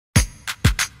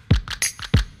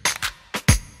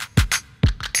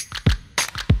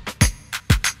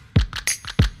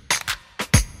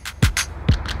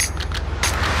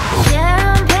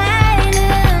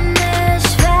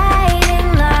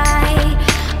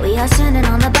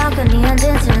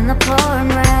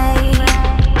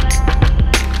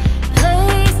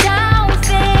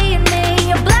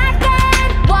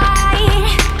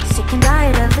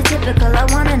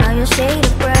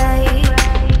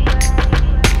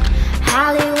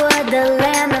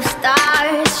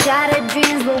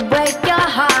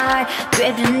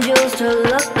Draped in jewels to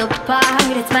look the part.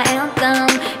 It's my anthem,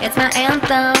 it's my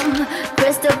anthem.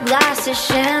 Crystal glasses,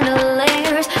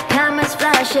 chandeliers, cameras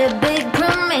flash at big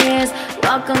premieres.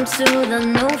 Welcome to the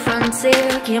new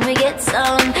frontier. Can we get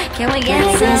some? Can we get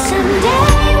some? Maybe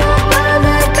someday we'll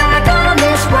look back on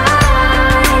this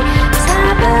ride.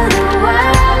 Top of the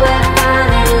world, we're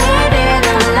finally living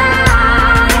a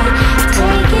lie.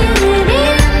 Taking it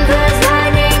in, 'cause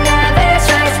lightning never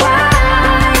strikes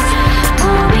twice.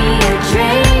 Pour me a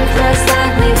drink, looks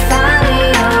like we finally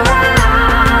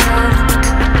arrived.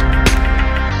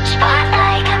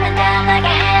 Spotlight coming down like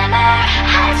a hammer.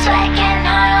 Hot sweat getting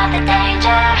hot off the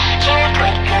danger. Can't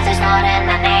quit 'cause it's not in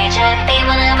my nature.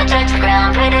 People never touch the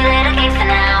ground, pretty little gangster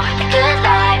now. The good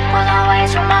life will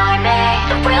always remind me.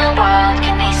 The real world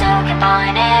can be so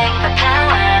combining, but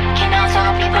power can also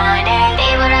be blinding.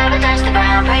 People never touch the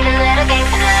ground, pretty little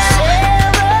gangster now.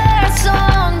 Silver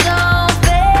song, don't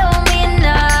fail me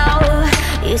now.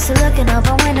 Used to looking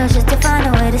over windows just to find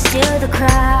a way to steal the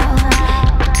crowd.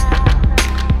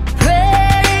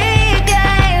 Pretty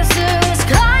gangsters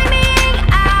climbing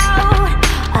out.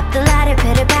 Up the ladder,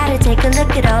 pitter patter, take a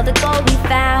look at all the gold we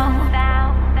found.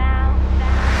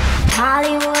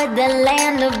 Hollywood, the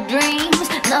land of dreams.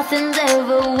 Nothing's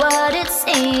ever what it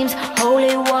seems.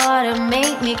 Holy water,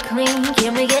 make me clean.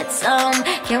 Can we get some?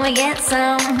 Can we get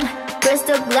some?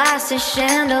 Crystal glasses,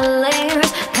 chandeliers,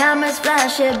 cameras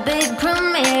flash at big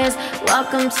premieres.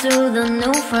 Welcome to the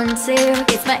new frontier.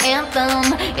 It's my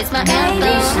anthem, it's my anthem.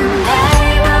 Maybe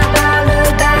someday we'll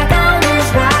look back